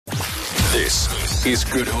This is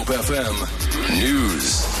Good Hope FM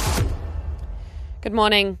News. Good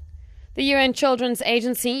morning. The UN Children's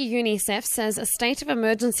Agency, UNICEF, says a state of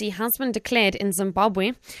emergency has been declared in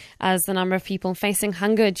Zimbabwe as the number of people facing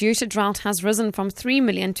hunger due to drought has risen from 3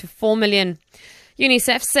 million to 4 million.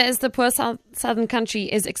 UNICEF says the poor southern country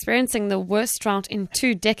is experiencing the worst drought in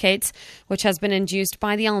 2 decades, which has been induced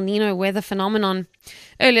by the El Nino weather phenomenon.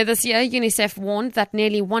 Earlier this year, UNICEF warned that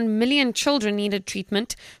nearly 1 million children needed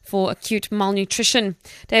treatment for acute malnutrition.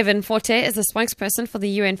 David Forte is a spokesperson for the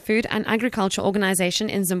UN Food and Agriculture Organization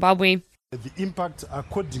in Zimbabwe. The impact,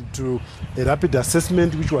 according to a rapid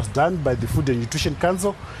assessment which was done by the Food and Nutrition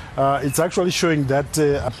Council, it's actually showing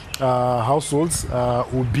that households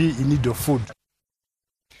will be in need of food.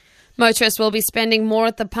 Motorists will be spending more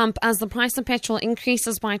at the pump as the price of petrol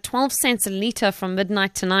increases by 12 cents a litre from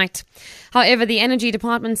midnight tonight. However, the Energy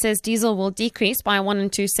Department says diesel will decrease by 1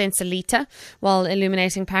 and 2 cents a litre, while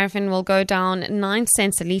illuminating paraffin will go down 9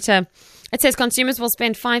 cents a litre. It says consumers will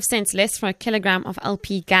spend 5 cents less for a kilogram of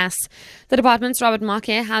LP gas. The department's Robert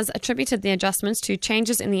Marquet has attributed the adjustments to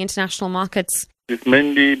changes in the international markets. It's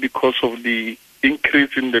mainly because of the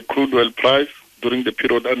increase in the crude oil price during the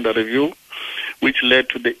period under review, which led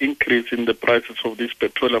to the increase in the prices of this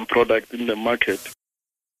petroleum product in the market.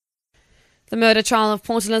 The murder trial of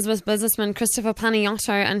Port Elizabeth businessman Christopher Panayotto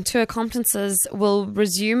and 2 accomplices will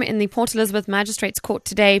resume in the Port Elizabeth Magistrates Court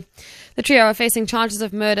today. The trio are facing charges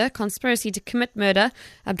of murder, conspiracy to commit murder,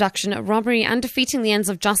 abduction, robbery and defeating the ends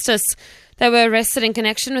of justice. They were arrested in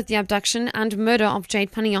connection with the abduction and murder of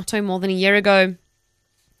Jade Panayotto more than a year ago.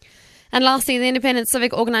 And lastly, the independent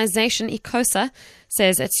civic organisation ICOSA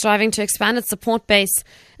says it's striving to expand its support base.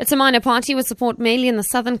 It's a minor party with support mainly in the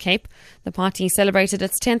Southern Cape. The party celebrated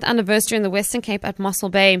its 10th anniversary in the Western Cape at Mossel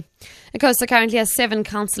Bay. ICOSA currently has 7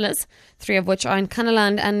 councillors, 3 of which are in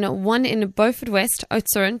Kannaland and 1 in Beaufort West,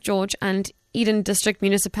 Oudtshoorn, George and Eden District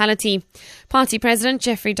Municipality. Party President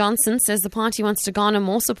Jeffrey Donson says the party wants to garner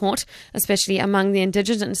more support, especially among the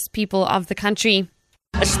indigenous people of the country.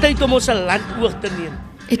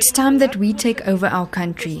 It's time that we take over our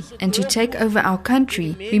country, and to take over our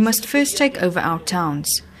country, we must first take over our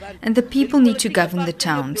towns. And the people need to govern the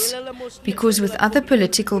towns. Because with other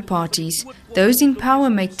political parties, those in power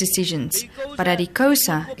make decisions, but at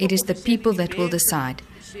ICOSA, it is the people that will decide.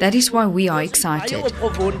 That is why we are excited.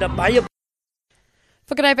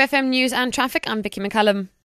 For Good Hope FM News and Traffic, I'm Vicky McCullum.